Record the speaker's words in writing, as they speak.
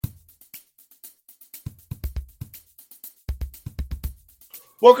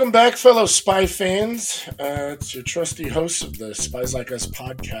Welcome back, fellow Spy fans. It's your trusty hosts of the Spies Like Us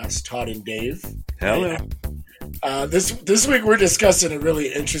podcast, Todd and Dave. Hello. This week we're discussing a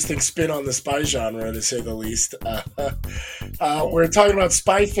really interesting spin on the spy genre, to say the least. We're talking about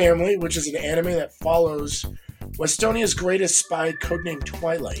Spy Family, which is an anime that follows Westonia's greatest spy, codenamed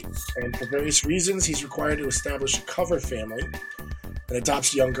Twilight. And for various reasons, he's required to establish a cover family and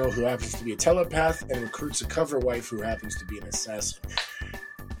adopts a young girl who happens to be a telepath and recruits a cover wife who happens to be an assassin.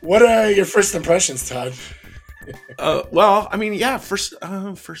 What are your first impressions, Todd? First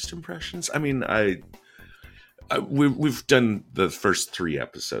impressions. We've done the first 3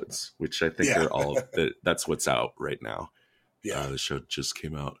 episodes, which I think are all that's what's out right now. Yeah, the show just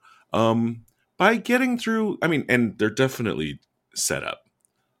came out. By getting through, and they're definitely set up.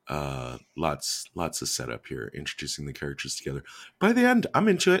 Lots of setup here, introducing the characters together. By the end, I'm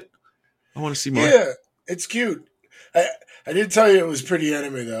into it. I want to see more. Yeah, it's cute. I did tell you it was pretty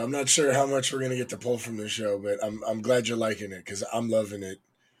anime, though. I'm not sure how much we're going to get to pull from the show, but I'm glad you're liking it because I'm loving it.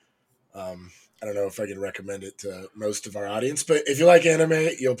 I don't know if I can recommend it to most of our audience, but if you like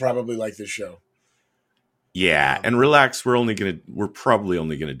anime, you'll probably like this show. Yeah, and relax. We're probably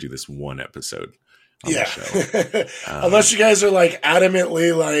only gonna do this one episode on the show. Unless you guys are like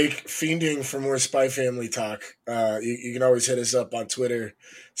adamantly like fiending for more Spy Family talk, you can always hit us up on Twitter,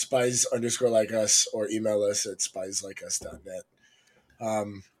 spies_like_us, or email us at spieslikeus.net.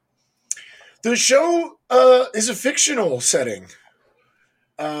 The show is a fictional setting.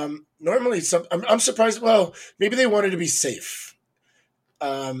 Normally, I'm surprised. Well, maybe they wanted to be safe.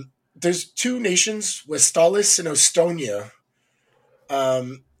 There's 2 nations, Westalis and Ostonia,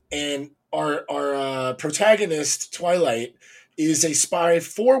 and our protagonist, Twilight, is a spy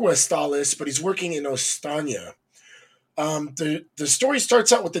for Westalis, but he's working in Ostonia. The story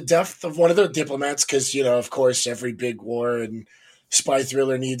starts out with the death of one of the diplomats, because, of course, every big war and spy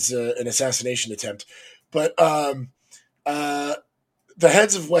thriller needs an assassination attempt. But the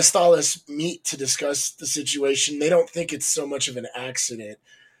heads of Westalis meet to discuss the situation. They don't think it's so much of an accident.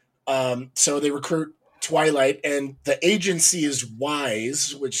 So they recruit Twilight, and the agency is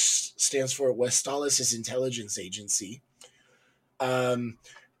WISE, which stands for Westalis' Intelligence Agency. So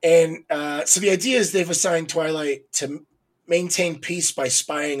the idea is they've assigned Twilight to maintain peace by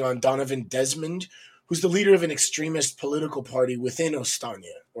spying on Donovan Desmond, who's the leader of an extremist political party within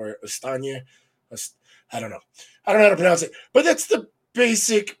Ostonia, or Ostania. I don't know how to pronounce it, but that's the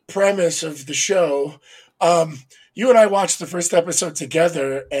basic premise of the show. You and I watched the first episode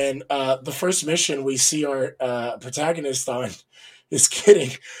together, and the first mission we see our protagonist on is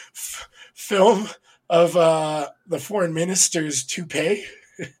getting film of the foreign minister's toupee.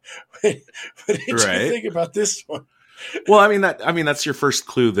 What did you think about this one? Well, that's your first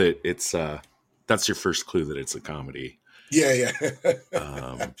clue that it's a comedy. Yeah.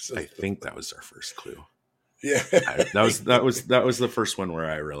 I think that was our first clue. Yeah, that was the first one where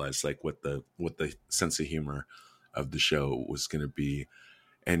I realized like what the sense of humor of the show was going to be.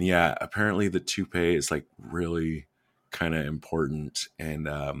 And yeah, apparently the toupee is like really kind of important. And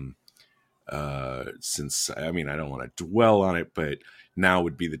since I don't want to dwell on it, but now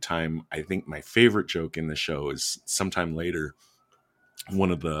would be the time. I think my favorite joke in the show is sometime later,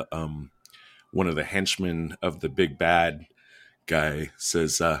 one of the henchmen of the big bad guy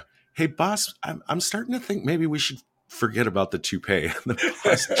says, "Hey boss, I'm starting to think maybe we should forget about the toupee." And the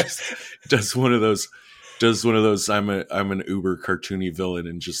boss just does one of those. I'm an uber cartoony villain,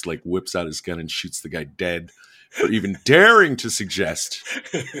 and just like whips out his gun and shoots the guy dead for even daring to suggest.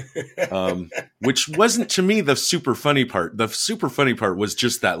 Which wasn't to me the super funny part. The super funny part was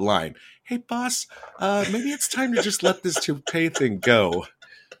just that line. "Hey boss, maybe it's time to just let this toupee thing go."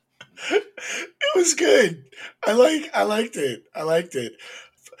 It was good. I liked it.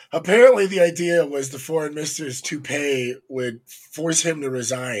 Apparently, the idea was the foreign minister's toupee would force him to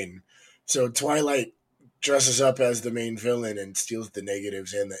resign. So Twilight dresses up as the main villain and steals the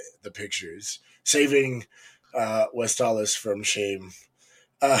negatives and the pictures, saving Westalis from shame.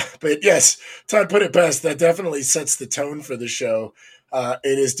 But yes, Todd put it best. That definitely sets the tone for the show.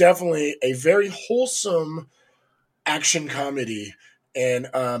 It is definitely a very wholesome action comedy. And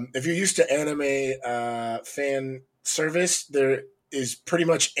if you're used to anime fan service, there is pretty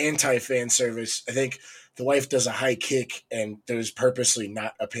much anti-fan service. I think the wife does a high kick, and there's purposely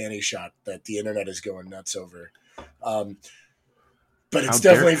not a panty shot that the internet is going nuts over. But it's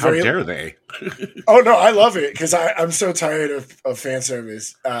definitely how dare they? Oh no, I love it because I'm so tired of fan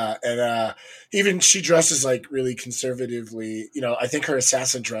service. And even she dresses like really conservatively. I think her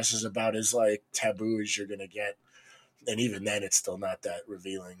assassin dress is about as like taboo as you're gonna get, and even then, it's still not that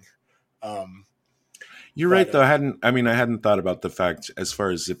revealing. You're right, though. I hadn't thought about the fact as far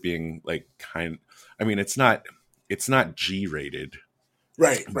as it being like I mean, it's not G rated,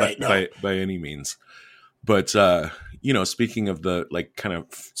 Right, but right. No. by any means. But speaking of the like kind of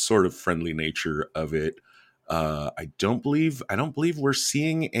sort of friendly nature of it, I don't believe we're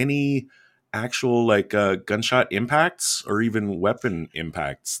seeing any actual like gunshot impacts or even weapon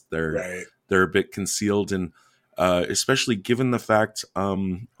impacts. Right. They're a bit concealed, and especially given the fact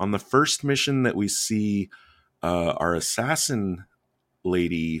on the first mission that we see our assassin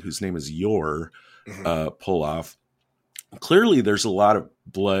lady, whose name is Yor, pull off. Clearly, there's a lot of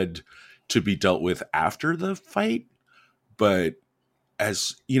blood to be dealt with after the fight, but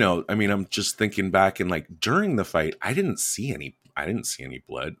as you know, I mean, I'm just thinking back and like during the fight, I didn't see any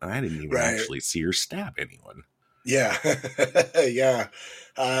blood. I didn't even actually see her stab anyone. Yeah. Yeah.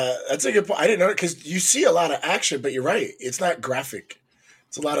 That's a good point. I didn't know it because you see a lot of action, but you're right. It's not graphic.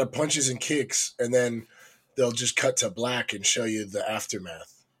 It's a lot of punches and kicks, and then they'll just cut to black and show you the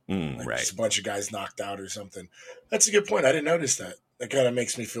aftermath. Like Right. just a bunch of guys knocked out or something. That's a good point. I didn't notice that. That kind of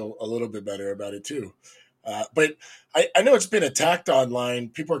makes me feel a little bit better about it too. But I know it's been attacked online.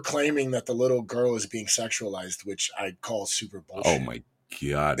 People are claiming that the little girl is being sexualized, which I call super bullshit. Oh my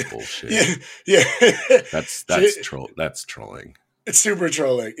god, bullshit. Yeah. That's trolling. It's super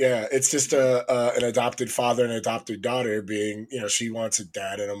trolling. Yeah, it's just an adopted father and adopted daughter being, she wants a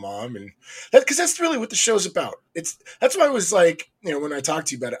dad and a mom, and because that's really what the show's about. That's why I was like, when I talked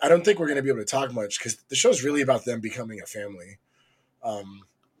to you about it, I don't think we're going to be able to talk much because the show's really about them becoming a family.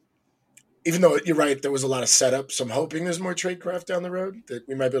 Even though you're right, there was a lot of setup, so I'm hoping there's more tradecraft down the road that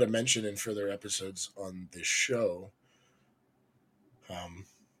we might be able to mention in further episodes on this show.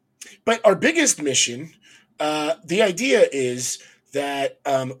 But our biggest mission, the idea is that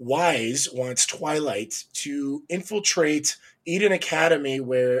Wise wants Twilight to infiltrate Eden Academy,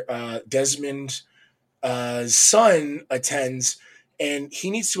 where Desmond's son attends, and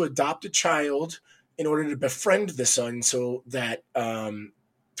he needs to adopt a child in order to befriend the son so that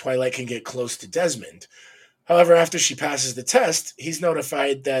Twilight can get close to Desmond. However, after she passes the test, he's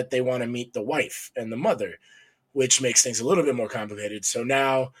notified that they want to meet the wife and the mother, which makes things a little bit more complicated. So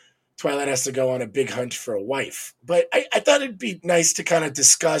now Twilight has to go on a big hunt for a wife. But I thought it'd be nice to kind of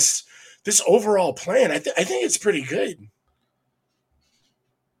discuss this overall plan. I think it's pretty good.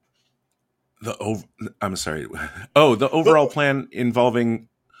 I'm sorry. Oh, the overall plan involving,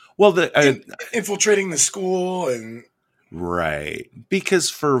 infiltrating the school and... Right. Because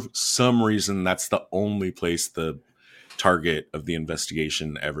for some reason, that's the only place the target of the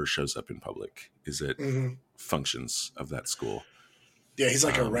investigation ever shows up in public, is it functions of that school. Yeah, he's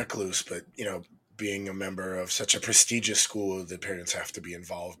like a recluse, but, being a member of such a prestigious school, the parents have to be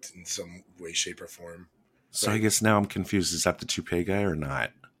involved in some way, shape, or form. So right? I guess now I'm confused. Is that the toupee guy or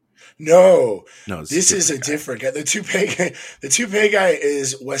not? No, this is a different guy. The toupee guy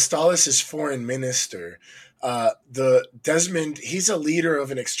is Westalis' foreign minister. The Desmond, he's a leader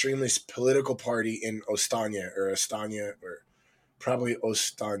of an extremely political party in Ostania, or probably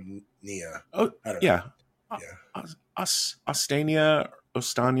Ostania. Oh, I don't know. Yeah. Ostania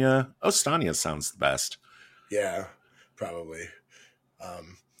sounds the best. Yeah, probably. I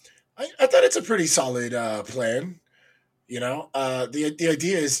thought it's a pretty solid plan. The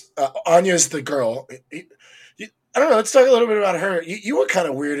idea is Anya's the girl. I don't know. Let's talk a little bit about her. You were kind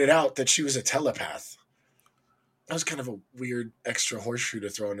of weirded out that she was a telepath. That was kind of a weird extra horseshoe to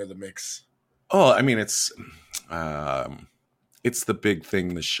throw into the mix. Oh, I mean, it's the big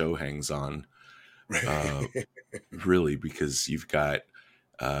thing the show hangs on, really, because you've got,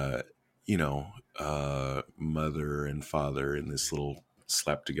 mother and father in this little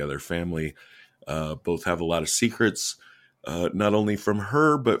slapped together family, both have a lot of secrets, not only from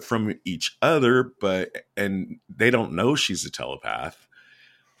her but from each other, and they don't know she's a telepath,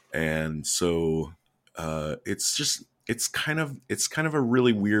 and so. It's kind of a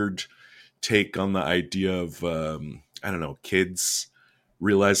really weird take on the idea of kids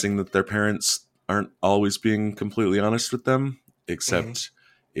realizing that their parents aren't always being completely honest with them, except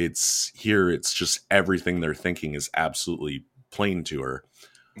it's just everything they're thinking is absolutely plain to her.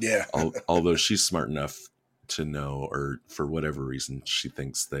 Yeah. Although she's smart enough to know, or for whatever reason she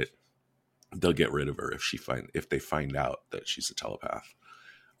thinks that they'll get rid of her if they find out that she's a telepath.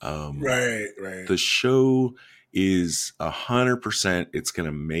 Right. The show is 100%. It's going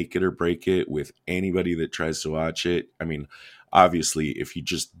to make it or break it with anybody that tries to watch it. I mean, obviously, if you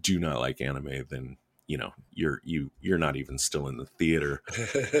just do not like anime, then you're not even still in the theater.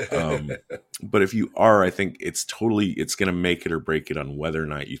 But if you are, I think it's going to make it or break it on whether or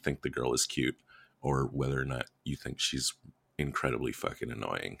not you think the girl is cute or whether or not you think she's incredibly fucking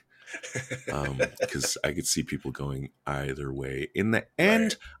annoying. Because I could see people going either way. In the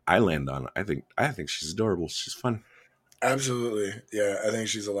end, Right. I land on it. I think she's adorable. She's fun, Absolutely. Yeah, I think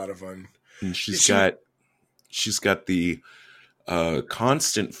she's a lot of fun. and She, she's got the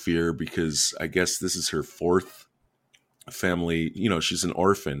constant fear because I guess this is her fourth family. You know, she's an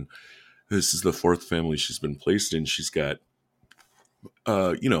orphan. This is the fourth family she's been placed in. She's got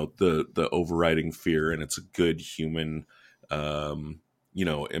the overriding fear, and it's a good human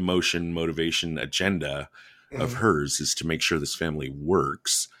emotion, motivation, agenda of mhm, hers is to make sure this family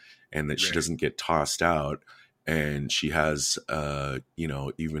works and that she right. doesn't get tossed out. And she has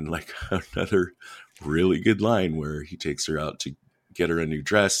even like another really good line where he takes her out to get her a new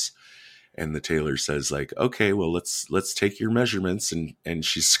dress, and the tailor says like, okay, well, let's take your measurements, and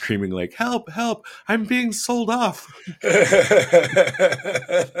she's screaming like, help, I'm being sold off.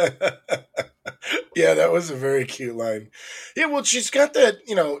 Yeah, that was a very cute line. Yeah, well, she's got that,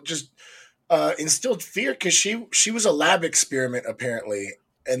 just instilled fear because she was a lab experiment apparently,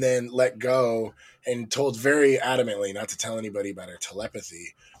 and then let go and told very adamantly not to tell anybody about her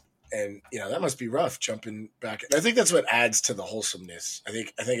telepathy. And that must be rough jumping back. And I think that's what adds to the wholesomeness. I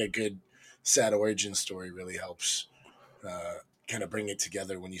think a good sad origin story really helps kind of bring it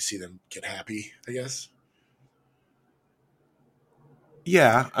together when you see them get happy, I guess.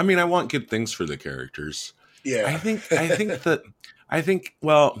 Yeah, I mean, I want good things for the characters. I Yeah. think I think that I think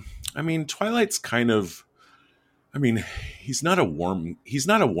well, I mean, Twilight's kind of I mean, he's not a warm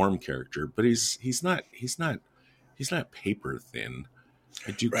character, but he's not paper thin.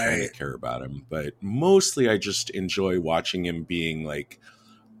 I do kind Right. of care about him, but mostly I just enjoy watching him being like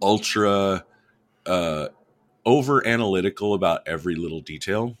ultra uh over analytical about every little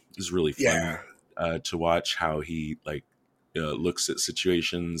detail. Is really fun Yeah. to watch how he like looks at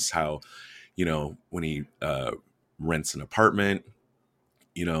situations, how when he rents an apartment,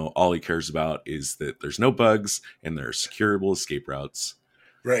 all he cares about is that there's no bugs and there are securable escape routes.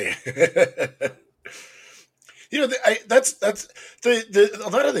 Right. That's a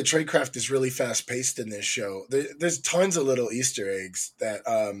lot of the tradecraft is really fast paced in this show. There's tons of little Easter eggs that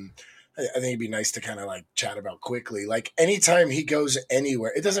I think it'd be nice to kind of like chat about quickly. Like anytime he goes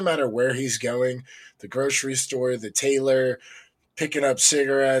anywhere, it doesn't matter where he's going, the grocery store, the tailor, picking up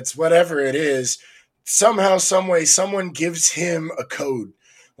cigarettes, whatever it is, somehow, some way, someone gives him a code,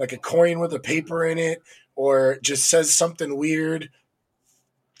 like a coin with a paper in it, or just says something weird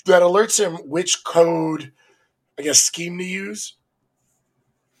that alerts him which code, I guess, scheme to use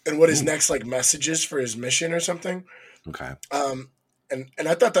and what his Ooh, next like message is for his mission or something. okay. Um, and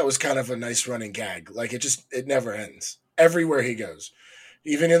I thought that was kind of a nice running gag. Like it never ends. Everywhere he goes,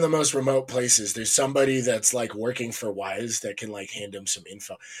 even in the most remote places, there's somebody that's like working for Wise that can like hand him some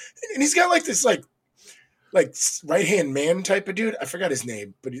info. And he's got like this like right hand man type of dude. I forgot his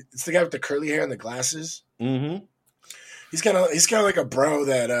name, but it's the guy with the curly hair and the glasses. Mm-hmm. He's kind of like a bro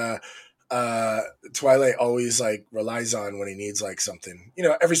that Twilight always like relies on when he needs like something.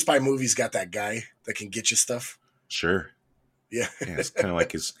 Every spy movie's got that guy that can get you stuff. Sure. Yeah. Yeah, it's kind of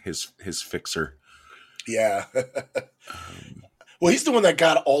like his fixer. Yeah. Um, Well, he's the one that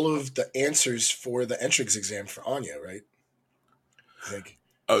got all of the answers for the entrance exam for Anya, right? I think.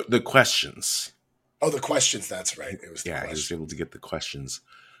 oh, the questions. Oh, the questions. That's right. It was the Yeah, he was question. able to get the questions,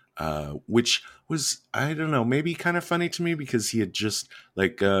 which was, I don't know, maybe kind of funny to me because he had just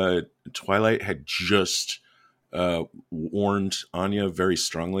like Twilight had just warned Anya very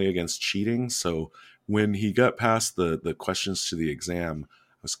strongly against cheating. So when he got past the questions to the exam,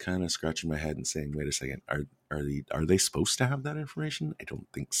 I was kind of scratching my head and saying, "Wait a second, are they supposed to have that information? I don't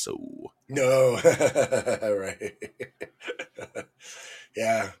think so." No. Right.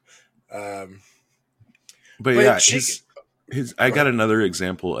 Yeah. Um, But but yeah, she. his I Go got ahead. another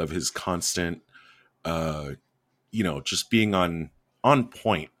example of his constant uh just being on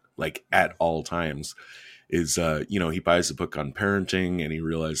point like at all times is he buys a book on parenting and he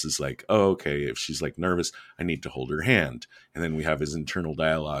realizes like, oh, okay, if she's like nervous, I need to hold her hand. And then we have his internal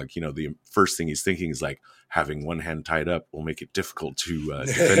dialogue. The first thing he's thinking is like, having one hand tied up will make it difficult to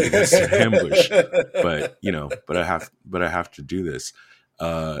defend against an ambush, but I have to do this.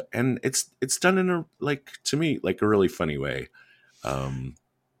 And it's done in a, like, to me, like a really funny way. He's got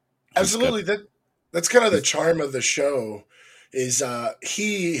Absolutely. That's kind of the he's charm of the show. Is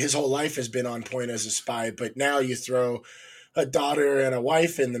his whole life has been on point as a spy, but now you throw a daughter and a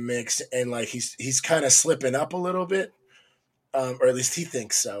wife in the mix, and like he's kind of slipping up a little bit, or at least he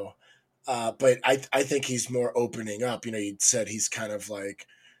thinks so. But I think he's more opening up. You said he's kind of like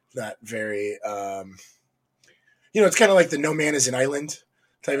not very. It's kind of like the No Man is an Island.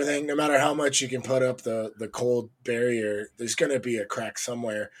 type of thing. No matter how much you can put up the cold barrier, there's going to be a crack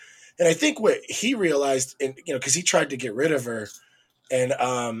somewhere. And I think what he realized, and because he tried to get rid of her, and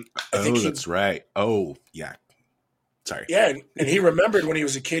I think that's right. Oh, yeah. Sorry. Yeah, and he remembered when he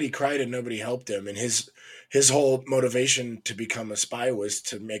was a kid, he cried and nobody helped him, and his whole motivation to become a spy was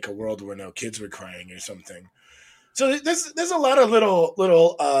to make a world where no kids were crying or something. So there's a lot of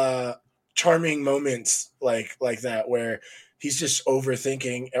little charming moments like that where he's just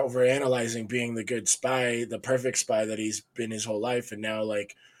overthinking, overanalyzing being the good spy, the perfect spy that he's been his whole life, and now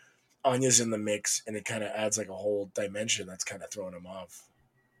like Anya's in the mix, and it kind of adds like a whole dimension that's kind of throwing him off.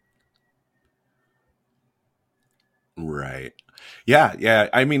 Right. Yeah.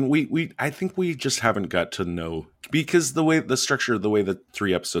 I mean, I think we just haven't got to know, because the structure, the way the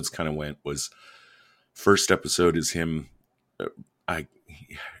 3 episodes kind of went was, first episode is him,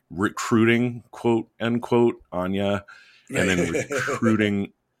 recruiting, quote unquote, Anya, and then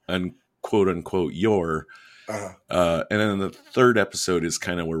recruiting, quote unquote, Yor. And then the 3rd episode is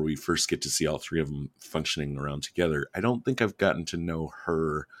kind of where we first get to see all 3 of them functioning around together. I don't think I've gotten to know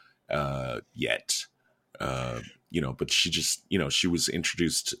her yet. But she just, she was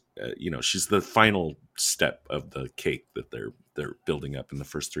introduced, she's the final step of the cake that they're building up in the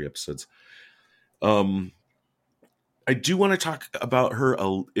first 3 episodes. I do want to talk about her.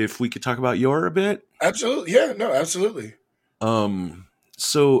 If we could talk about Yor a bit. Absolutely. Yeah, no, absolutely.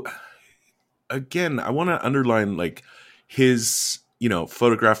 So again, I want to underline like his,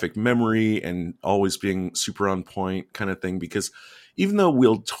 photographic memory and always being super on point kind of thing, because even though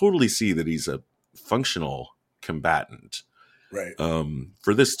we'll totally see that he's a functional combatant, right,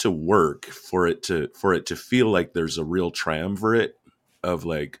 for this to work, for it to feel like there's a real triumvirate of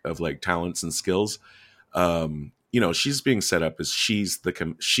talents and skills, she's being set up as she's the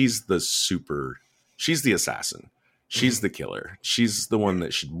assassin, she's the killer, she's the one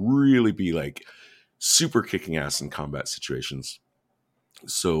that should really be like super kicking ass in combat situations.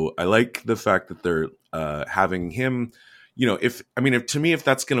 So I like the fact that they're having him. If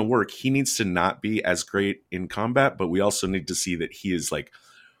that's going to work, he needs to not be as great in combat, but we also need to see that he is like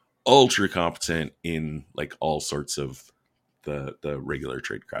ultra competent in like all sorts of the regular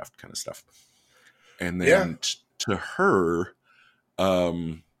tradecraft kind of stuff. And then to her,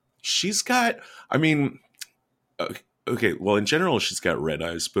 she's got, okay, well, in general, she's got red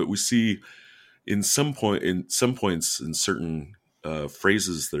eyes, but we see in some points in certain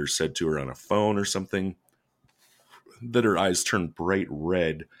phrases that are said to her on a phone or something, that her eyes turn bright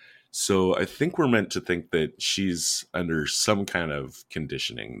red. So I think we're meant to think that she's under some kind of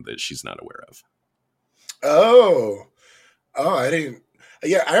conditioning that she's not aware of. Oh, I didn't.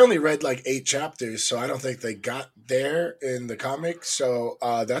 Yeah, I only read like 8 chapters, so I don't think they got there in the comic. So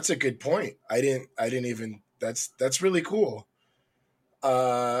that's a good point. I didn't even. That's really cool.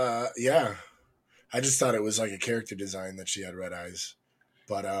 Yeah, I just thought it was like a character design that she had red eyes,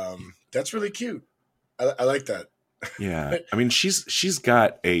 but that's really cute. I like that. Yeah, she's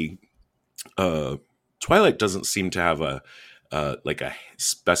got a Twilight doesn't seem to have a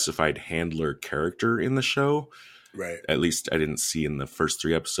specified handler character in the show, right? At least I didn't see in the first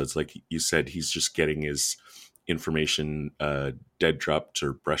 3 episodes. Like you said, he's just getting his information dead dropped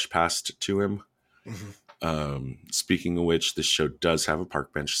or brush passed to him. Mm-hmm. Speaking of which, this show does have a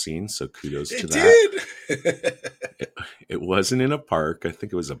park bench scene, so kudos to that. It wasn't in a park. I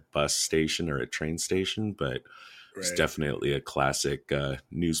think it was a bus station or a train station, but it's definitely a classic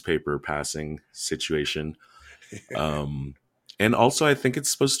newspaper passing situation. And also I think it's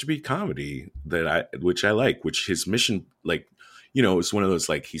supposed to be comedy which I like, which his mission, is one of those,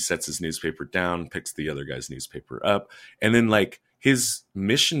 like, he sets his newspaper down, picks the other guy's newspaper up, and then like his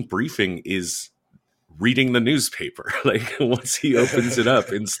mission briefing is reading the newspaper. Like once he opens it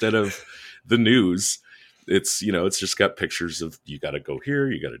up, instead of the news, it's just got pictures of, you got to go here,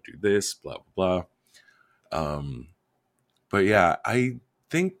 you got to do this, blah, blah, blah. But yeah, I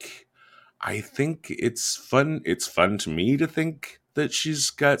think it's fun. It's fun to me to think that she's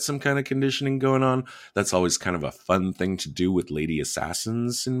got some kind of conditioning going on. That's always kind of a fun thing to do with lady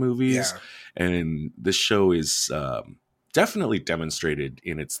assassins in movies. Yeah. And this show is definitely demonstrated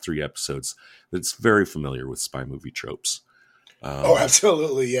in its 3 episodes that's very familiar with spy movie tropes.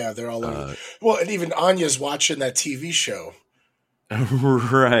 Absolutely. Yeah, they're all over. Well, and even Anya's watching that TV show.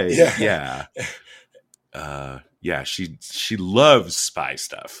 Right. Yeah. Yeah, she loves spy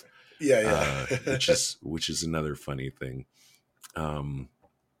stuff. Yeah. Which is another funny thing.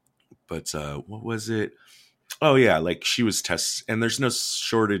 But what was it? Oh yeah, like she was tests, and there's no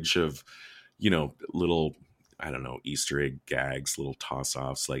shortage of, little, I don't know, Easter egg gags, little toss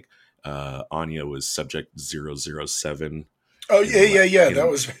offs. Like Anya was subject 007. Oh in yeah, the yeah, yeah. That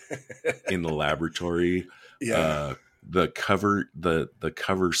in was in the laboratory. yeah. Uh, the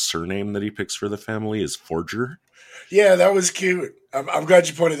cover surname that he picks for the family is Forger. Yeah, that was cute. I'm glad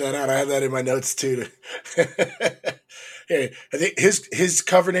you pointed that out. I have that in my notes too. Hey, I think his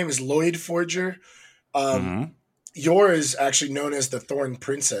cover name is Lloyd Forger. Um, Hmm. Yor is actually known as the Thorn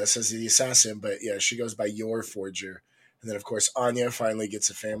Princess, as the assassin, but yeah, she goes by Yor Forger. And then, of course, Anya finally gets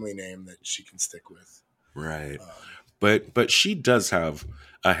a family name that she can stick with. Right. Um, But she does have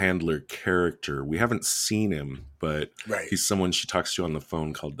a handler character. We haven't seen him, but right. he's someone she talks to on the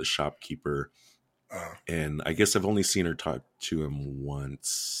phone called the shopkeeper. Uh, And I guess I've only seen her talk to him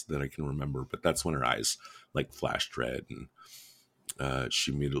once that I can remember, but that's when her eyes like flashed red and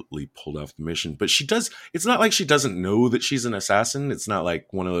she immediately pulled off the mission. But she does. It's not like she doesn't know that she's an assassin. It's not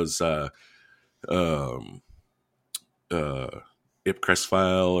like one of those um, uh, Ipcress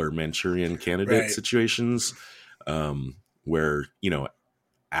file or Manchurian candidate right. situations where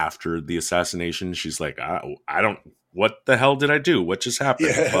after the assassination, she's like, I don't. What the hell did I do? What just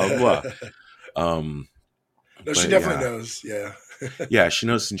happened? Blah blah. Yeah. blah. Um, No, she but definitely yeah, knows. Yeah. yeah, she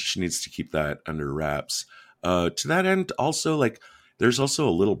knows she needs to keep that under wraps. To that end, also like there's also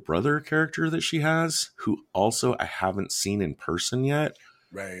a little brother character that she has who also I haven't seen in person yet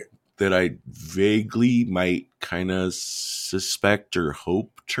Right. that I vaguely might kind of suspect or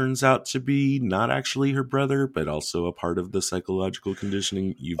hope turns out to be not actually her brother, but also a part of the psychological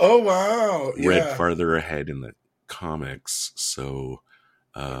conditioning you've Oh wow. read Yeah. farther ahead in the comics. So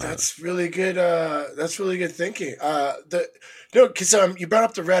That's really good. That's really good thinking. The no, because you brought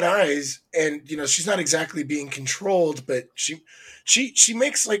up the red eyes, and she's not exactly being controlled, but she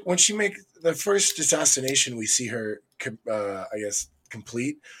makes like when she make the first assassination, we see her, I guess,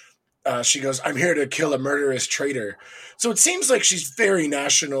 complete. She goes, "I'm here to kill a murderous traitor." So it seems like she's very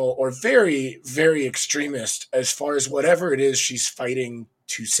national or very, very extremist as far as whatever it is she's fighting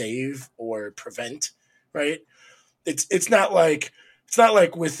to save or prevent. Right? It's not like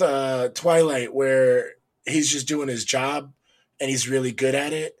with Twilight where he's just doing his job and he's really good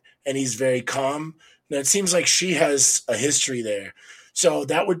at it and he's very calm. Now it seems like she has a history there, so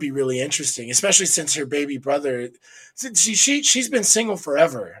that would be really interesting, especially since her baby brother. She's been single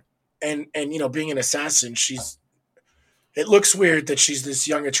forever, and being an assassin, she's. It looks weird that she's this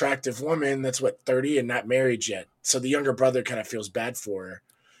young, attractive woman that's 30 and not married yet. So the younger brother kind of feels bad for her.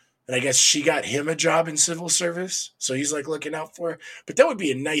 And I guess she got him a job in civil service, so he's like looking out for her. But that would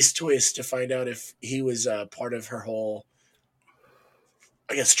be a nice twist to find out if he was part of her whole,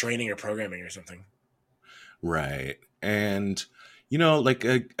 I guess, training or programming or something. right. And like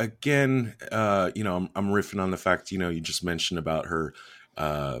again, I'm riffing on the fact, you just mentioned about her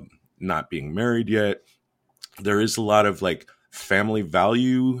not being married yet. There is a lot of like family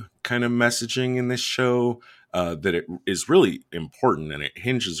value kind of messaging in this show that it is really important and it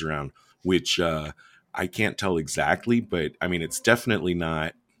hinges around, which I can't tell exactly, but I mean, it's definitely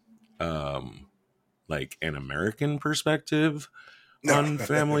not um, like an American perspective No, on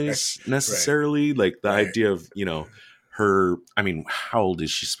families right, necessarily. Like the right. idea of, her, I mean, how old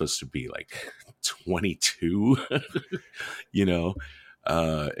is she supposed to be? Like 22, you know?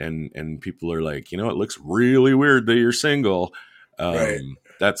 And people are like, it looks really weird that you're single. Right.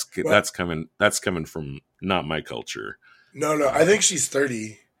 That's Well, that's coming from not my culture. no, no. I Uh, think she's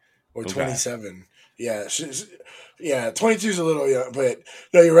 30 or okay. 27. Yeah, yeah, 22 is a little young, but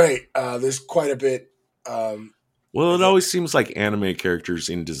no, you're right. There's quite a bit. Um, Well, I it think. always seems like anime characters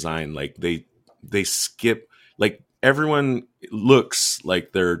in design, like they skip, like everyone looks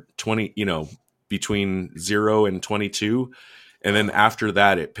like they're 20, between 0 and 22, and then Uh, after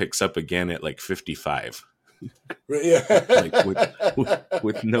that it picks up again at like 55, like yeah.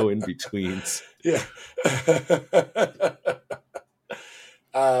 with no in betweens. Yeah.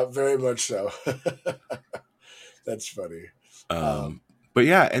 Very much so. That's funny. Um, Um, but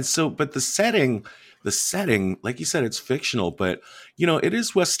yeah, and so, but the setting, like you said, it's fictional, but it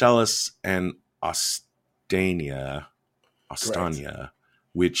is Westeros and Ostania, correct. Ostania,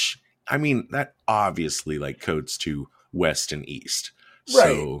 which I mean that obviously like codes to West and East. Right.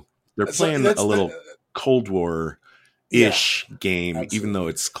 So they're So playing a that's the little Cold War yeah, ish game, even though absolutely.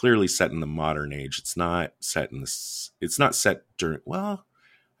 it's clearly set in the modern age. It's not set in this. It's not set during. Well,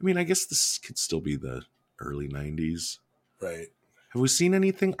 I mean, I guess this could still be the early '90s. Right. Have we seen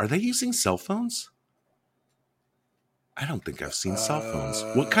anything? Are they using cell phones? I don't think I've seen cell phones.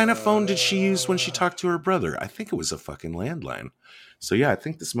 What kind of phone did she use when she Uh, talked to her brother? I think it was a fucking landline. So yeah, I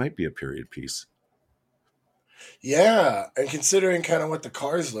think this might be a period piece. yeah, and considering kind of what the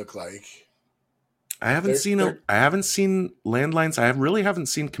cars look like, they're I haven't seen landlines. I really haven't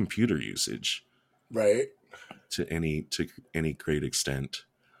seen computer usage. right. any great extent.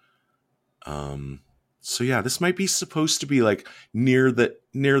 So yeah, this might be supposed to be like near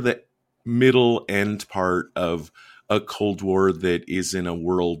the middle end part of a Cold War that is in a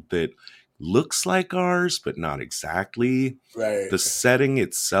world that looks like ours, but not exactly. Right. The setting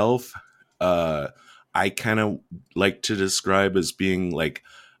itself, I kind of like to describe as being like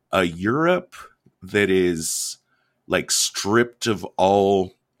a Europe that is like stripped of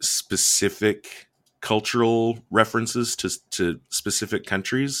all specific cultural references to specific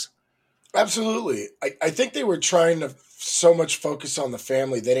countries. Absolutely. I think they were trying to so much focus on the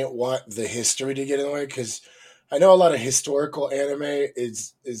family. They didn't want the history to get in the way, because I know a lot of historical anime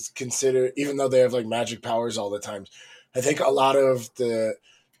is considered, even though they have like magic powers all the time. I think a lot of the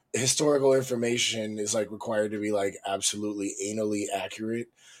historical information is like required to be like absolutely anally accurate.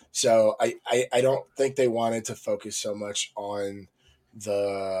 So I don't think they wanted to focus so much on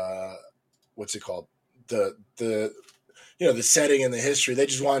the what's it called, the the setting and the history. They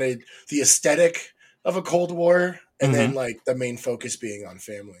just wanted the aesthetic of a Cold War, and then like the main focus being on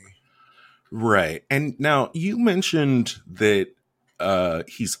family. Right. And now you mentioned that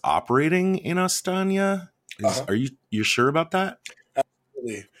he's operating in Astania. Are you sure about that?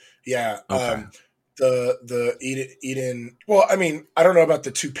 Absolutely. Yeah. Okay. The Eden. Well, I mean, I don't know about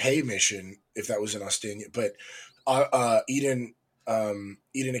the Toupee mission if that was in Astania, but Eden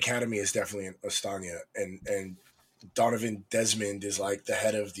Academy is definitely in Astania, and Donovan Desmond is like the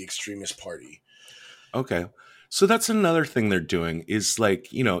head of the extremist party. Okay. So that's another thing they're doing is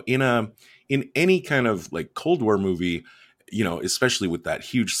like, in any kind of like Cold War movie, especially with that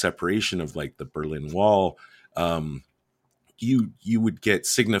huge separation of like the Berlin Wall, you would get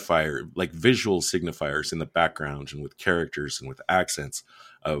like visual signifiers in the background and with characters and with accents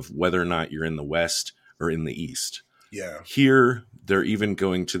of whether or not you're in the West or in the East. Yeah. Here, they're even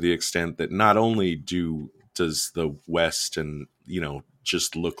going to the extent that not only does the West and,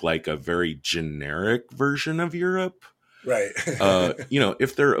 just look like a very generic version of Europe. Right.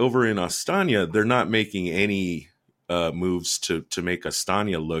 If they're over in Astania, they're not making any moves to make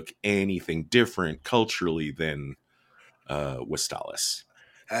Astania look anything different culturally than Westalis.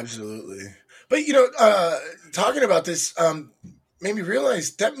 Absolutely. But, talking about this made me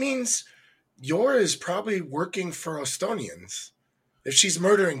realize that means Yor is probably working for Estonians. If she's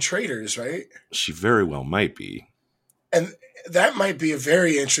murdering traitors, right? She very well might be. And that might be a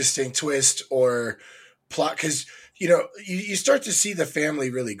very interesting twist or plot, because, you start to see the family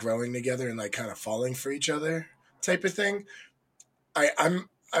really growing together and like kind of falling for each other type of thing. I'm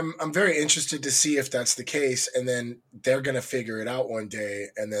very interested to see if that's the case, and then they're going to figure it out one day,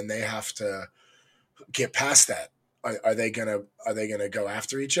 and then they have to get past that. Are they gonna go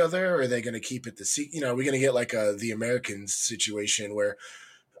after each other, or are they gonna keep it the secret? Are we gonna get like the Americans situation where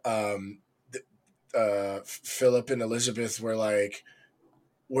Philip and Elizabeth were like,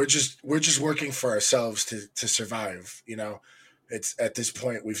 we're just working for ourselves to survive. It's at this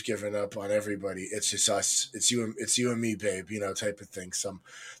point we've given up on everybody. It's just us. It's you and me, babe. Type of thing.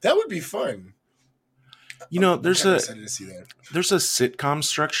 That would be fun. There's I'm excited to see that. There's a sitcom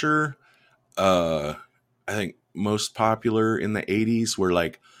structure. I think most popular in the 80s where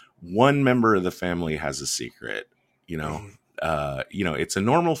like one member of the family has a secret. It's a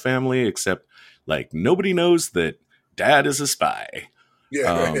normal family except like nobody knows that dad is a spy.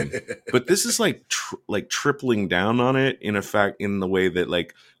 Yeah. But this is like tripling down on it in the way that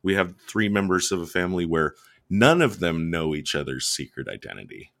like we have 3 members of a family where none of them know each other's secret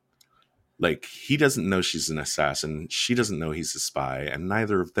identity. Like he doesn't know she's an assassin, she doesn't know he's a spy, and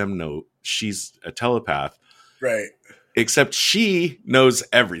neither of them know she's a telepath. Right. Except she knows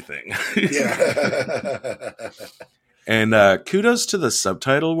everything. Yeah. And kudos to the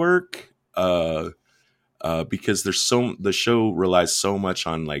subtitle work. Because the show relies so much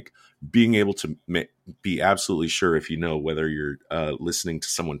on like being able to be absolutely sure if whether you're listening to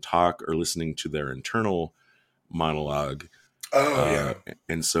someone talk or listening to their internal monologue. Yeah.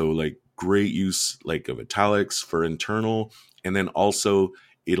 And so like great use like of italics for internal, and then also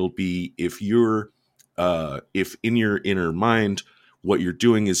it'll be if in your inner mind what you're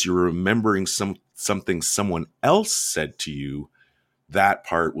doing is you're remembering something someone else said to you, that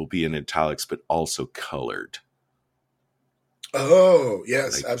part will be in italics, but also colored. Oh,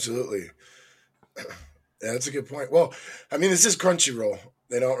 yes, absolutely. Yeah, that's a good point. Well, I mean, this is Crunchyroll.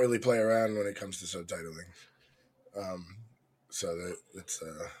 They don't really play around when it comes to subtitling. That's.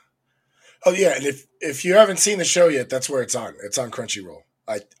 Oh yeah, and if you haven't seen the show yet, that's where it's on. It's on Crunchyroll.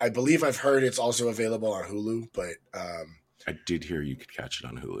 I believe I've heard it's also available on Hulu, but I did hear you could catch it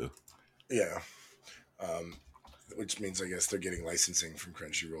on Hulu. Yeah. which means I guess they're getting licensing from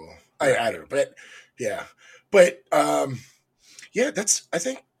Crunchyroll. I don't know, but yeah, but yeah, I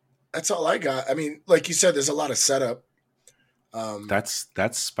think that's all I got. I mean, like you said, there's a lot of setup. That's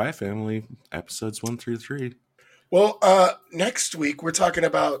Spy Family episodes 1 through 3. Well, next week we're talking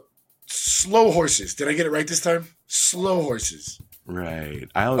about slow horses. Did I get it right this time? Slow horses. Right.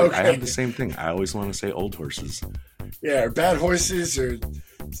 I have the same thing. I always want to say old horses. Yeah, or bad horses or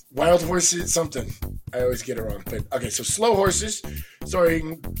wild horses, something. I always get it wrong. But okay, so Slow Horses,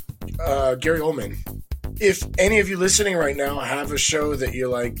 starring Gary Oldman. If any of you listening right now have a show that you're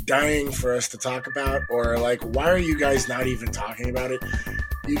like dying for us to talk about, or like, why are you guys not even talking about it?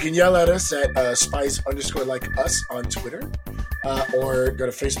 You can yell at us at spies_like_us on Twitter, or go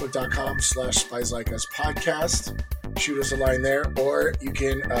to facebook.com/spieslikeUspodcast. Shoot us a line there, or you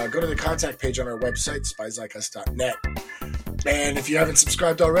can go to the contact page on our website, spieslikeus.net. And if you haven't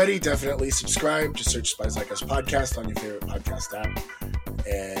subscribed already, definitely subscribe. Just search Spies Like Us Podcast on your favorite podcast app.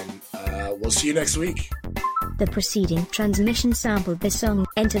 And we'll see you next week. The preceding transmission sampled the song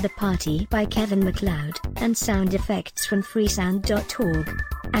Enter the Party by Kevin MacLeod and sound effects from freesound.org.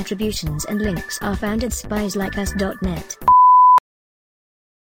 Attributions and links are found at spieslikeus.net.